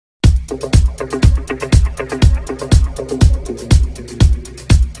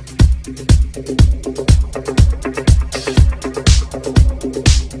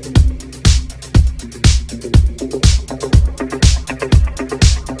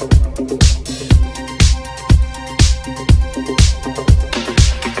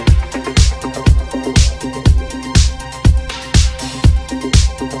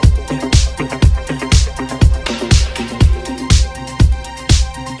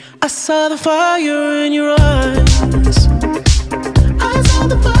I saw the fire in your eyes. I saw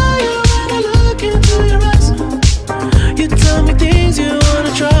the fire when I look into your eyes. You tell me things you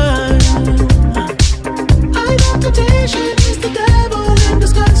wanna try. I know temptation is the devil in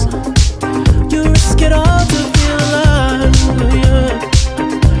disguise. You risk it all to feel alive, yeah.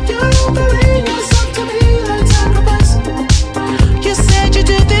 You're offering yourself to me like sacrifice. You said you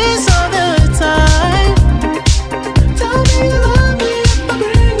do this all the time. Tell me you love me if I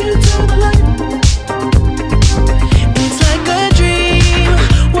bring you to the light. It's like a dream,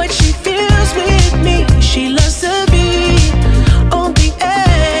 what she feels with me. She loves to be on the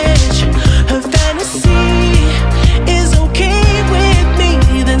edge. Her fantasy is okay with me.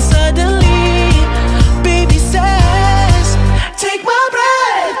 Then suddenly, baby says, take my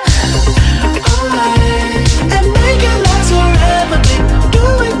breath away and make it last forever, babe. Do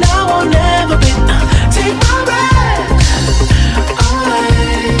it now or never, babe. Take my breath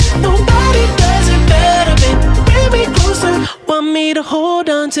away. Nobody does it better, babe. Bring me closer, want me to hold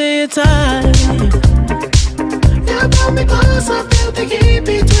on to your tight.